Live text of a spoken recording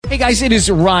Hey guys, it is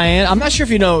Ryan. I'm not sure if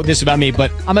you know this about me, but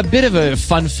I'm a bit of a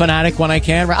fun fanatic when I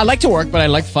can. I like to work, but I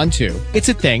like fun too. It's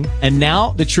a thing. And now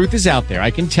the truth is out there.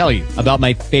 I can tell you about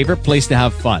my favorite place to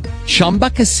have fun. Chumba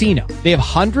Casino. They have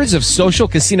hundreds of social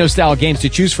casino style games to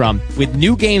choose from with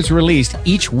new games released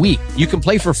each week. You can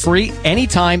play for free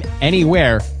anytime,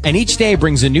 anywhere. And each day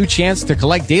brings a new chance to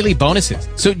collect daily bonuses.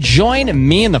 So join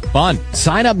me in the fun.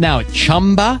 Sign up now at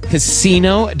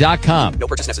ChumbaCasino.com. No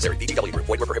purchase necessary. VGW Group.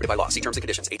 Void where prohibited by law. See terms and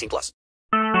conditions. 18+.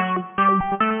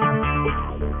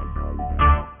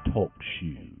 Talk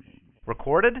shoes.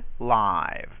 Recorded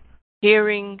live.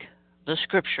 Hearing the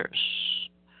Scriptures.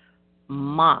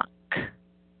 Mark,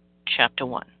 chapter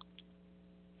 1.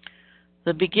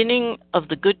 The beginning of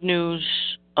the good news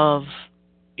of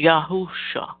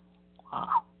Yahusha,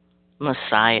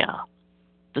 Messiah,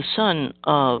 the Son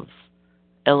of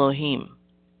Elohim.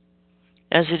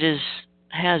 As it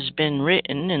has been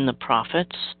written in the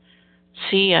prophets,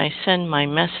 see, I send my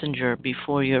messenger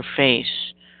before your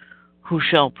face, who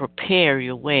shall prepare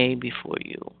your way before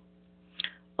you.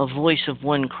 A voice of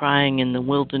one crying in the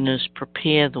wilderness,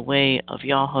 prepare the way of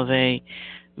Yahweh,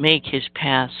 make his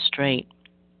path straight.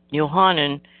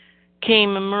 Yohanan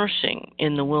came immersing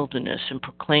in the wilderness and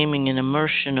proclaiming an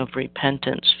immersion of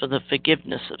repentance for the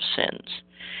forgiveness of sins.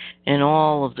 And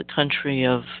all of the country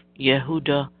of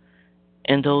Yehuda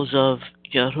and those of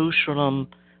Jerusalem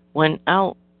went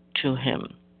out to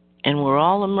him and were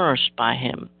all immersed by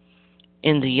him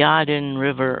in the Yarden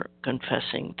River,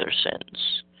 confessing their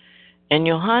sins. And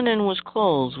Yohanan was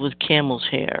clothed with camel's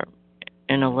hair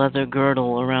and a leather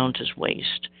girdle around his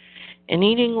waist, and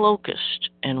eating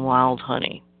locust and wild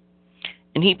honey.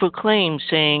 And he proclaimed,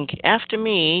 saying, after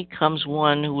me comes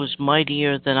one who is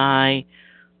mightier than I,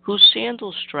 whose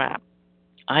sandal strap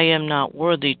I am not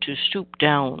worthy to stoop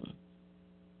down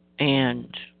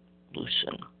and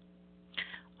loosen.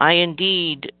 I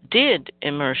indeed did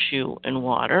immerse you in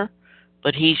water,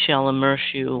 but he shall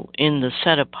immerse you in the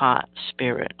set-apart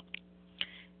Spirit.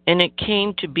 And it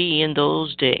came to be in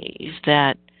those days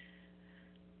that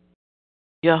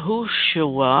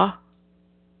Yahushua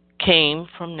came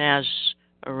from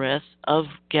Nazareth of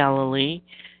Galilee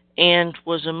and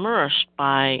was immersed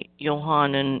by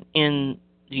Yohanan in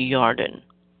the Jordan.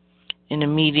 And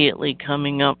immediately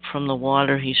coming up from the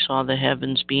water, he saw the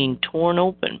heavens being torn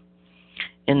open,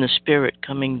 and the Spirit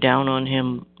coming down on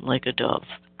him like a dove.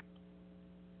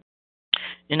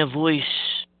 And a voice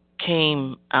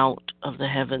came out of the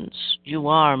heavens, you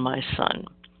are my Son,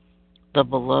 the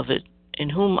beloved, in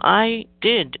whom I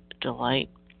did delight.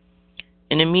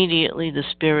 And immediately the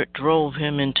Spirit drove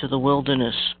him into the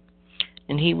wilderness,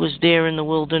 and he was there in the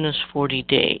wilderness 40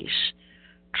 days,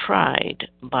 tried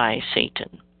by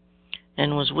Satan,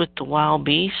 and was with the wild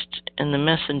beast, and the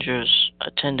messengers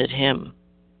attended him.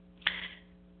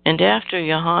 And after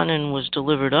Yohanan was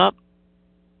delivered up,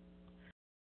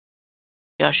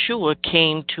 Yeshua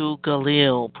came to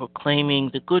Galilee, proclaiming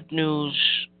the good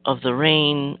news of the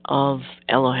reign of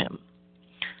Elohim,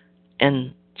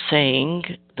 and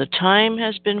saying, the time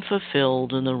has been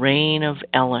fulfilled, and the reign of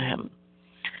Elohim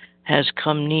has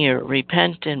come near.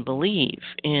 Repent and believe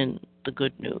in the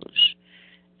good news.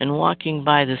 And walking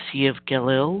by the Sea of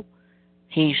Galilee,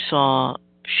 he saw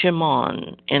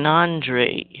Shimon and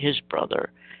Andre, his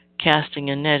brother, casting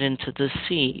a net into the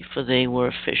sea, for they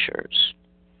were fishers.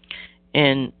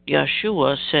 And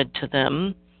Yeshua said to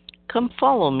them, come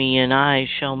follow me, and I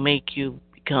shall make you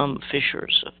become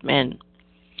fishers of men.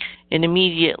 And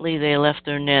immediately they left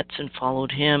their nets and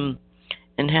followed him.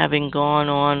 And having gone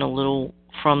on a little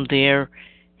from there,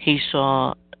 he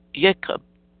saw Jacob,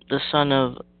 the son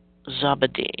of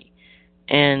Zebedee,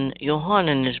 and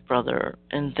Yohanan his brother,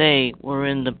 and they were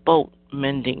in the boat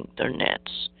mending their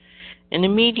nets. And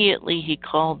immediately he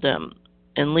called them,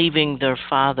 and leaving their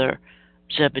father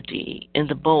Zebedee in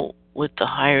the boat with the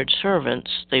hired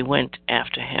servants, they went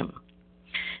after him.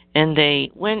 And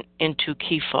they went into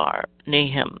Kephar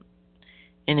Nahum,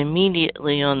 and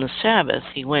immediately on the Sabbath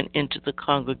he went into the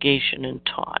congregation and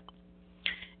taught.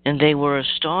 And they were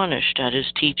astonished at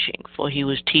his teaching, for he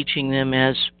was teaching them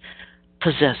as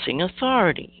possessing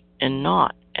authority, and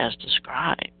not as the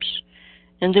scribes.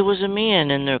 And there was a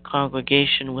man in their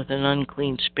congregation with an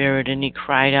unclean spirit, and he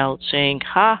cried out, saying,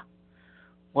 ha!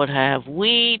 What have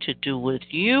we to do with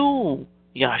you,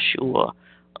 Yeshua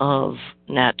of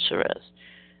Nazareth?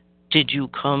 Did you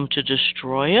come to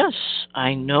destroy us?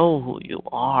 I know who you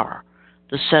are,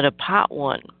 the set-apart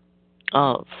one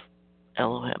of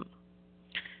Elohim.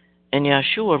 And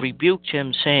Yeshua rebuked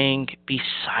him, saying, be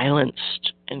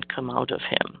silenced, and come out of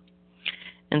him.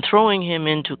 And throwing him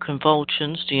into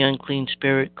convulsions, the unclean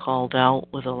spirit called out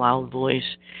with a loud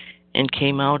voice, and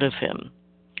came out of him.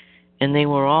 And they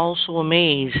were also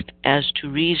amazed as to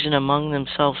reason among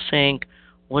themselves, saying,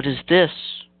 "What is this?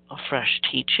 A fresh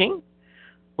teaching?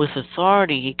 With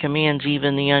authority he commands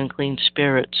even the unclean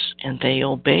spirits, and they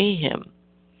obey him."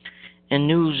 And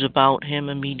news about him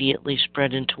immediately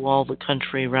spread into all the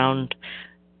country round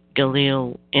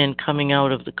Galilee, and coming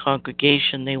out of the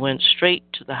congregation, they went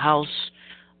straight to the house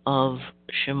of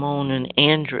Shimon and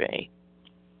Andre,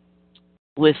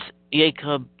 with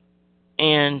Jacob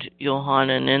and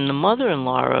Johanan. And the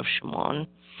mother-in-law of Shimon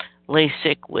lay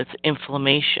sick with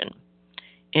inflammation,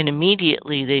 and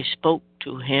immediately they spoke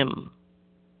to him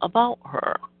about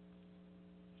her.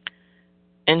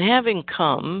 And having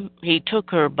come, he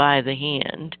took her by the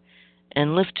hand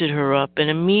and lifted her up, and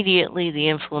immediately the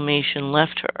inflammation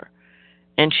left her,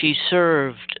 and she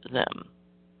served them.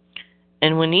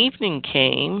 And when evening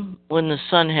came, when the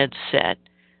sun had set,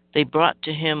 they brought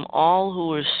to him all who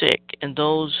were sick and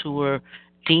those who were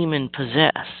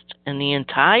demon-possessed, and the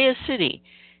entire city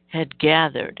had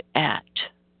gathered at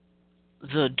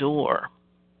the door.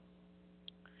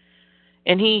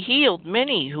 And he healed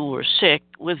many who were sick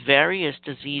with various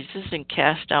diseases, and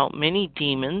cast out many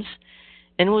demons,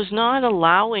 and was not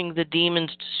allowing the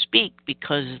demons to speak,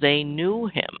 because they knew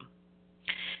him.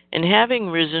 And having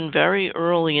risen very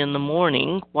early in the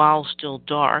morning, while still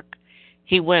dark,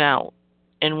 he went out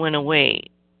and went away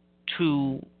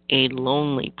to a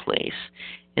lonely place,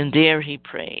 and there he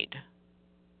prayed.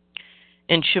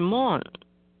 And Shimon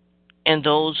and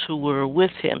those who were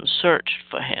with him searched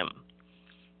for him.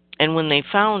 And when they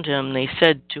found him, they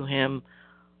said to him,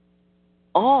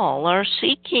 "All are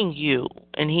seeking you."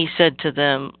 And he said to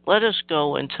them, "Let us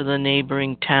go into the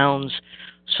neighboring towns,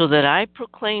 so that I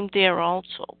proclaim there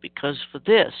also, because for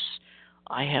this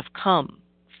I have come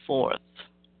forth."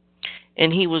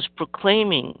 And he was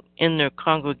proclaiming in their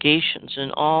congregations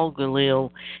in all Galilee,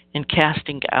 and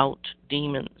casting out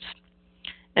demons.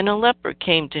 And a leper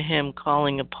came to him,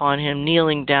 calling upon him,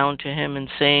 kneeling down to him,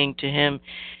 and saying to him,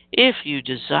 "If you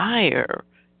desire,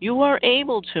 you are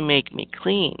able to make me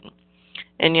clean."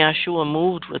 And Yeshua,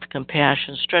 moved with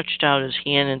compassion, stretched out his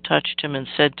hand and touched him, and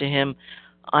said to him,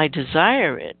 "I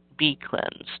desire it, be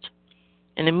cleansed."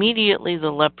 And immediately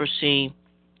the leprosy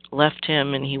left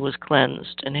him, and he was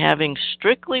cleansed. And having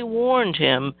strictly warned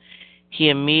him, he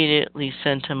immediately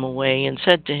sent him away, and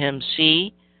said to him,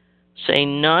 "See, say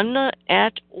none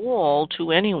at all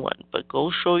to anyone, but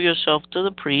go show yourself to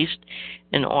the priest,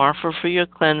 and offer for your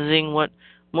cleansing what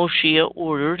Moshe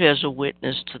ordered as a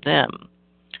witness to them."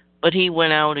 But he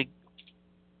went out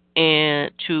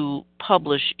to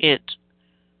publish it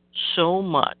so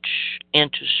much,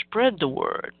 and to spread the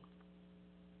word,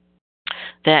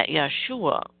 that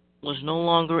Yeshua was no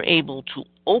longer able to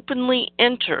openly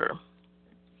enter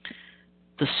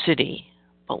the city,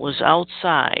 but was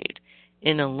outside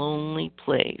in a lonely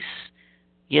place.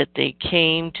 Yet they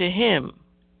came to him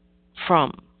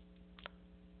from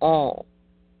all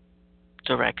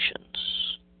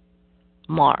directions.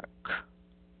 Mark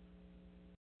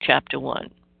chapter 1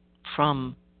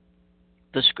 from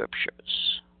the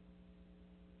Scriptures.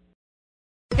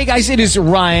 Hey guys, it is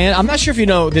Ryan. I'm not sure if you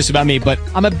know this about me, but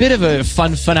I'm a bit of a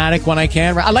fun fanatic when I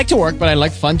can. I like to work, but I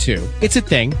like fun too. It's a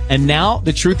thing. And now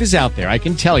the truth is out there. I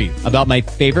can tell you about my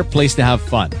favorite place to have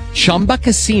fun. Chumba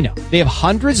Casino. They have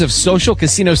hundreds of social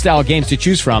casino style games to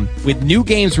choose from, with new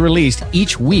games released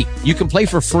each week. You can play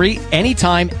for free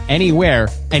anytime, anywhere,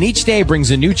 and each day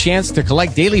brings a new chance to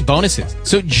collect daily bonuses.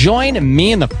 So join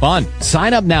me in the fun.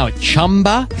 Sign up now at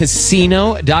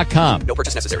ChumbaCasino.com. No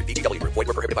purchase necessary. VGW Group. Void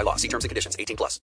where prohibited by law. See terms and conditions. 18+.